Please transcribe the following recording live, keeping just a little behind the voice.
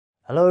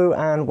Hello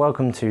and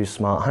welcome to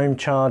Smart Home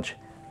Charge.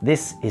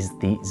 This is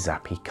the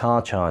Zappi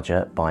car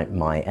charger by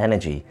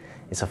myenergi.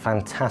 It's a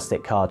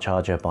fantastic car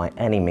charger by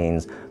any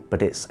means,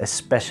 but it's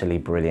especially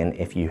brilliant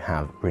if you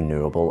have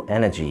renewable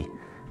energy.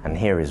 And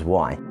here is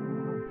why.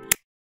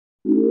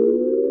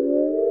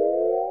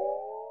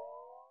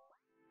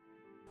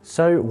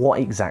 So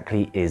what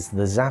exactly is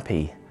the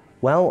Zappi?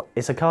 Well,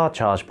 it's a car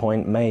charge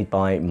point made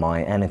by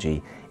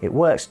myenergi. It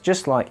works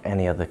just like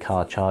any other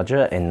car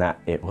charger in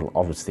that it will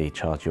obviously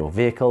charge your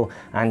vehicle,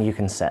 and you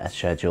can set a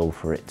schedule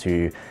for it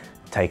to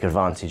take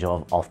advantage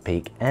of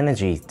off-peak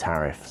energy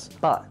tariffs.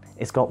 But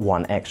it's got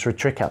one extra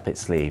trick up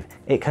its sleeve.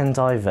 It can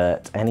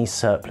divert any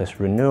surplus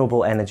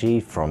renewable energy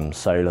from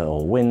solar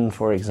or wind,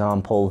 for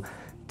example,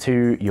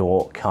 to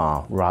your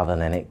car rather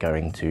than it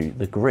going to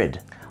the grid.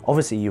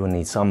 Obviously you will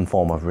need some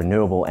form of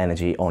renewable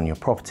energy on your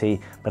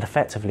property, but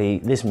effectively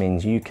this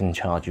means you can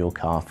charge your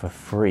car for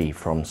free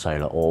from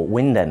solar or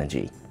wind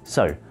energy.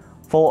 So,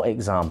 for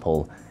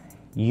example,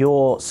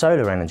 your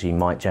solar energy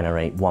might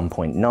generate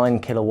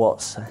 1.9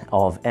 kilowatts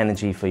of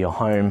energy for your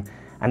home,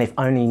 and if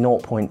only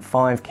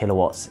 0.5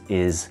 kilowatts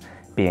is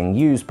being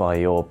used by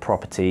your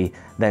property,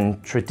 then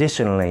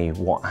traditionally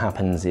what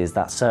happens is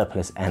that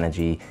surplus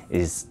energy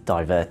is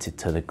diverted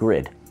to the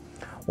grid.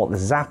 What the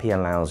Zappi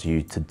allows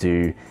you to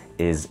do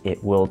is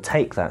it will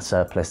take that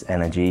surplus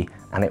energy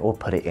and it will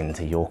put it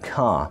into your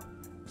car.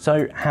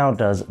 So how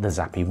does the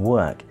Zappi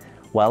work?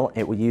 Well,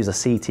 it will use a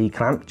CT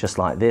clamp just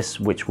like this,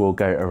 which will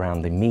go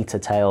around the meter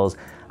tails,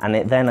 and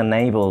it then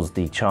enables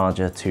the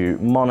charger to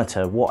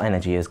monitor what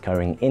energy is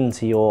going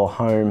into your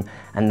home,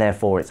 and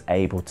therefore it's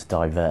able to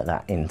divert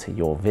that into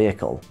your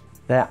vehicle.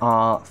 There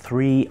are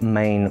three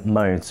main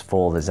modes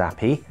for the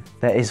Zappi.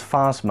 There is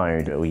fast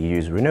mode, where you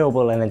use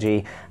renewable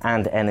energy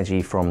and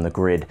energy from the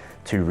grid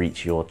to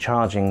reach your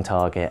charging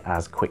target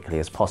as quickly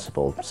as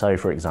possible. So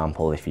for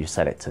example, if you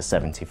set it to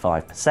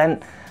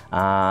 75%,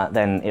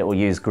 then it will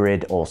use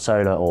grid or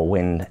solar or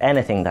wind,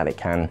 anything that it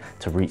can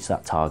to reach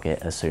that target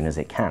as soon as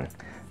it can.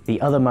 The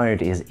other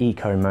mode is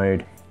eco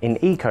mode. In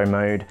eco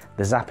mode,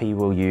 the Zappi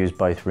will use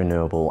both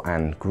renewable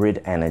and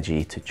grid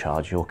energy to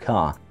charge your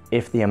car.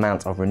 If the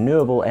amount of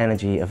renewable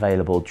energy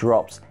available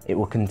drops, it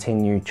will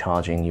continue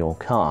charging your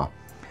car.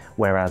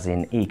 Whereas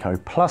in Eco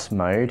Plus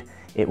mode,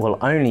 it will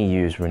only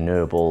use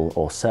renewable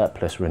or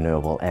surplus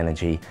renewable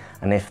energy,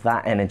 and if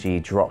that energy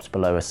drops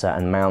below a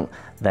certain amount,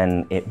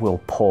 then it will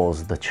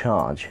pause the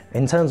charge.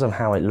 In terms of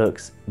how it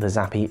looks, the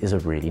Zappi is a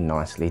really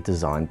nicely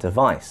designed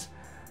device.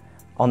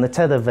 On the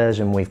tether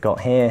version we've got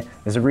here,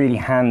 there's a really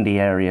handy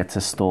area to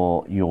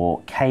store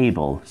your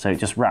cable. So it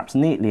just wraps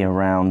neatly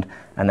around,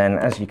 and then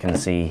as you can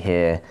see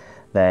here,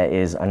 there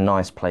is a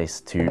nice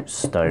place to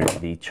stow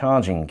the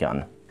charging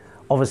gun.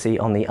 Obviously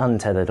on the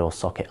untethered or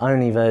socket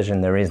only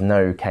version, there is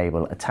no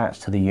cable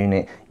attached to the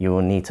unit. You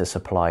will need to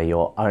supply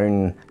your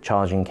own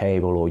charging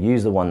cable or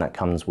use the one that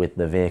comes with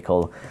the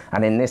vehicle.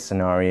 And in this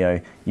scenario,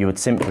 you would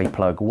simply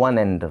plug one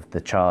end of the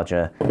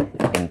charger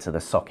into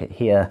the socket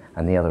here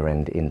and the other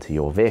end into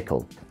your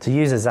vehicle. To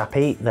use a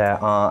Zappi,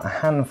 there are a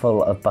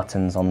handful of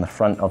buttons on the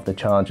front of the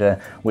charger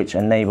which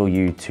enable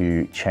you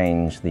to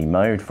change the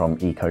mode from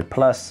Eco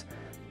Plus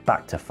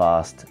back to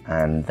fast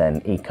and then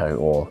Eco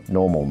or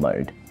normal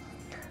mode.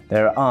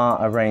 There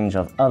are a range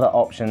of other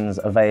options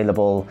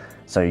available,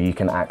 so you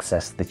can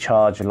access the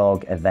charge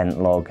log,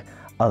 event log,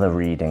 other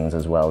readings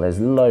as well. There's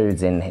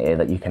loads in here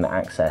that you can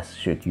access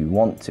should you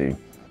want to.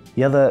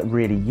 The other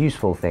really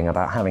useful thing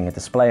about having a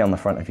display on the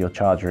front of your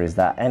charger is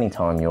that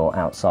anytime you're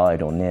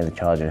outside or near the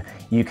charger,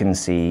 you can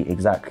see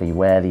exactly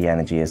where the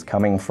energy is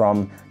coming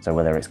from. So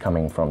whether it's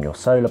coming from your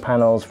solar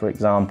panels, for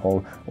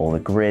example, or the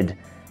grid,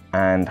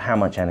 and how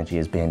much energy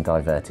is being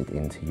diverted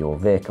into your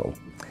vehicle.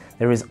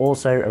 There is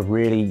also a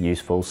really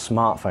useful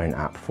smartphone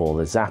app for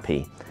the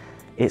Zappi.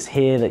 It's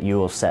here that you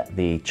will set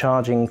the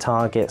charging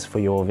targets for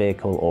your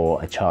vehicle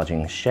or a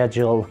charging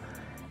schedule,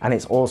 and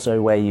it's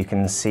also where you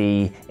can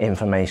see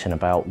information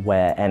about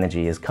where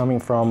energy is coming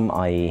from,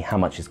 i.e. how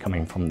much is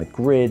coming from the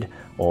grid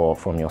or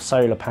from your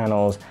solar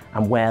panels,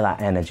 and where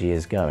that energy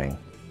is going.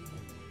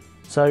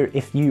 So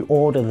if you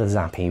order the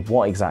Zappi,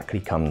 what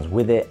exactly comes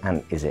with it,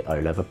 and is it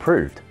OLEV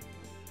approved?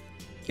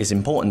 It's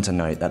important to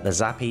note that the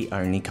Zappi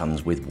only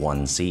comes with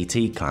one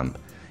CT clamp.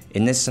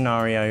 In this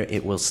scenario,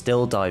 it will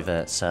still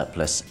divert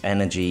surplus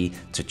energy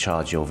to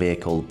charge your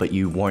vehicle, but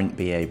you won't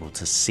be able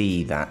to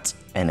see that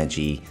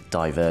energy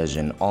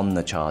diversion on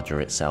the charger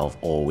itself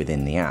or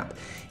within the app.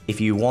 If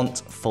you want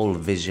full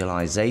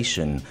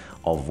visualization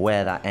of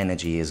where that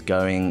energy is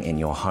going in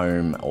your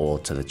home or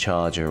to the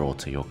charger or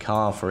to your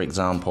car, for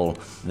example,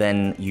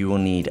 then you will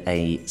need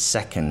a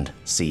second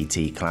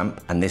CT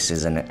clamp, and this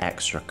is an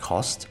extra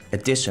cost.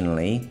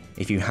 Additionally,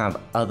 if you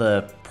have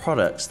other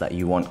products that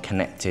you want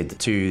connected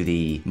to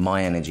the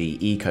myenergi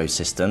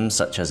ecosystem,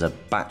 such as a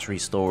battery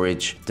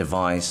storage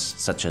device,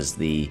 such as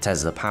the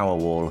Tesla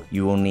Powerwall,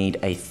 you will need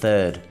a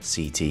third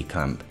CT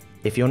clamp.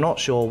 If you're not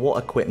sure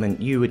what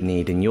equipment you would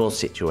need in your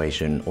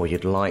situation, or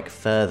you'd like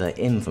further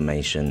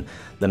information,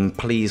 then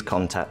please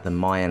contact the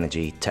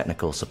myenergi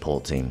technical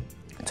support team.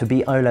 To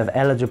be OLED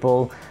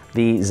eligible,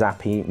 the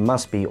Zappi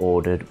must be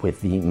ordered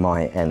with the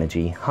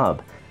myenergi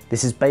hub.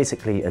 This is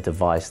basically a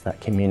device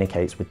that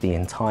communicates with the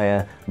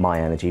entire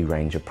myenergi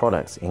range of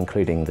products,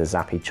 including the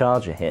Zappi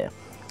charger here.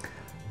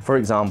 For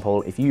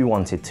example, if you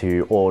wanted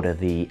to order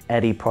the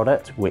Eddy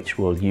product, which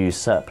will use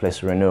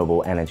surplus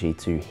renewable energy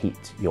to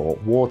heat your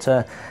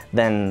water,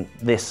 then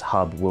this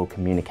hub will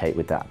communicate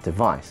with that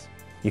device.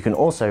 You can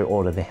also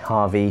order the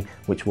Harvey,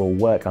 which will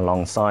work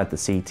alongside the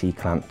CT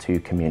clamp to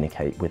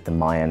communicate with the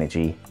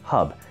myenergi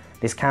hub.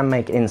 This can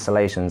make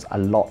installations a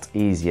lot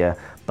easier,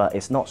 but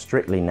it's not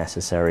strictly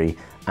necessary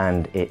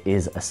and it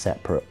is a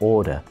separate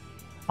order.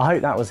 I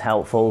hope that was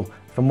helpful.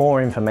 For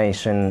more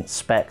information,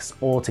 specs,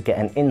 or to get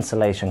an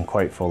installation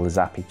quote for the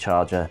Zappi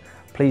charger,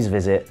 please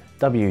visit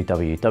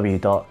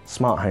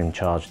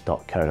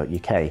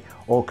www.smarthomecharge.co.uk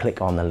or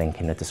click on the link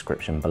in the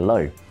description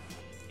below.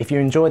 If you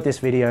enjoyed this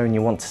video and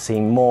you want to see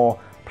more,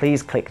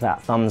 please click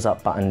that thumbs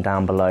up button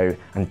down below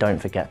and don't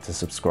forget to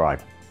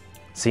subscribe.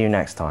 See you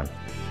next time.